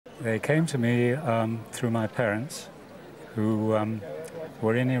They came to me through my parents, who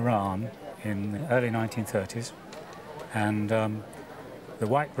were in Iran in the early 1930s, and the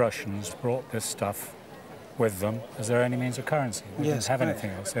White Russians brought this stuff with them as their only means of currency. They didn't have anything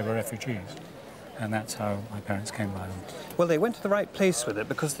else. They were refugees. And that's how my parents came by them. Well, they went to the right place with it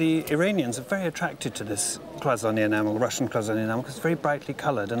because the Iranians are very attracted to this Cloisonné enamel, Russian Cloisonné enamel, because it's very brightly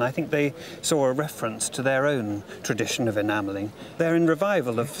coloured, and I think they saw a reference to their own tradition of enamelling. They're in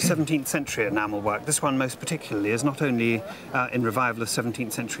revival of 17th century enamel work. This one most particularly is not only in revival of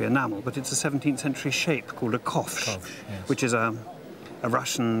 17th century enamel, but it's a 17th century shape called a kovsch, Yes. which is a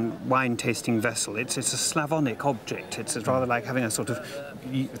Russian wine-tasting vessel. It's a Slavonic object. It's rather like having a sort of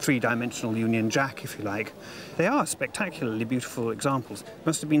three-dimensional Union Jack, if you like. They are spectacularly beautiful examples.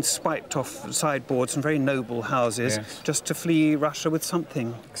 Must have been swiped off sideboards from very noble houses just to flee Russia with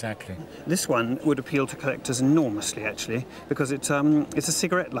something. Exactly. This one would appeal to collectors enormously, actually, because it's a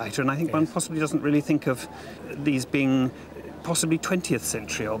cigarette lighter, and I think one possibly doesn't really think of these being possibly 20th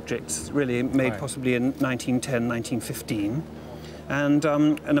century objects, really made possibly in 1910, 1915. And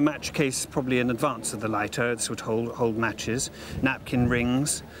a match case probably in advance of the lighter. This would hold matches, napkin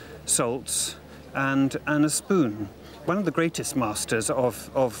rings, salts, and a spoon. One of the greatest masters of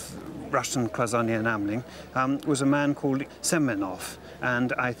Russian Cloisonné enamelling was a man called Semenov,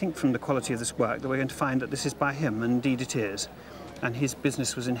 and I think from the quality of this work that we're going to find that this is by him, and indeed it is. And his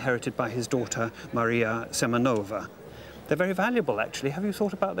business was inherited by his daughter, Maria Semenova. They're very valuable, actually. Have you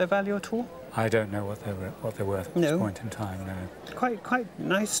thought about their value at all? I don't know what they're worth at this point in time, no. Quite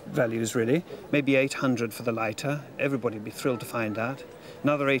nice values, really. Maybe 800 for the lighter. Everybody would be thrilled to find that.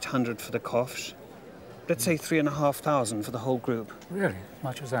 Another 800 for the kovsch. Let's say 3,500 for the whole group. Really?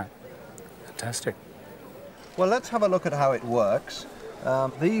 Much as that? Fantastic. Well, let's have a look at how it works.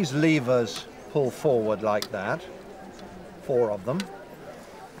 These levers pull forward like that, 4 of them,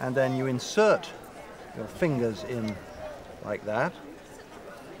 and then you insert your fingers in like that.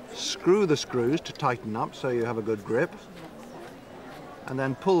 Screw the screws to tighten up so you have a good grip, and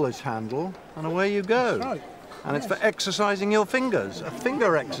then pull this handle and away you go. That's right. And it's for exercising your fingers, a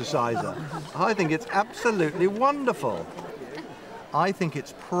finger exerciser. I think it's absolutely wonderful. I think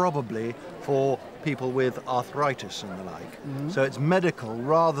it's probably for people with arthritis and the like. So it's medical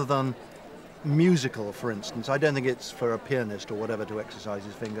rather than musical, for instance. I don't think it's for a pianist or whatever to exercise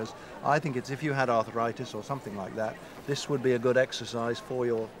his fingers. I think it's if you had arthritis or something like that, this would be a good exercise for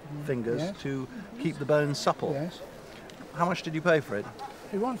your fingers to keep the bones supple. Yes. How much did you pay for it?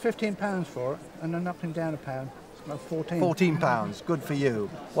 We want £15 for it, and then knocking down £1. It's about 14. £14, good for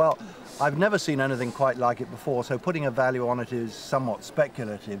you. Well, I've never seen anything quite like it before, so putting a value on it is somewhat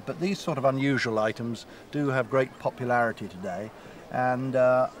speculative, but these sort of unusual items do have great popularity today. And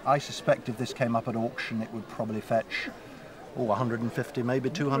I suspect if this came up at auction, it would probably fetch 150, maybe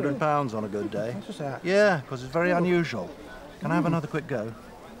 £200 on a good day. What's that? Yeah, because it's very unusual. Can I have another quick go?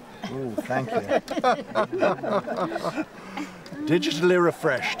 Oh, thank you. Digitally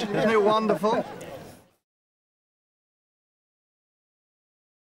refreshed. Isn't it wonderful?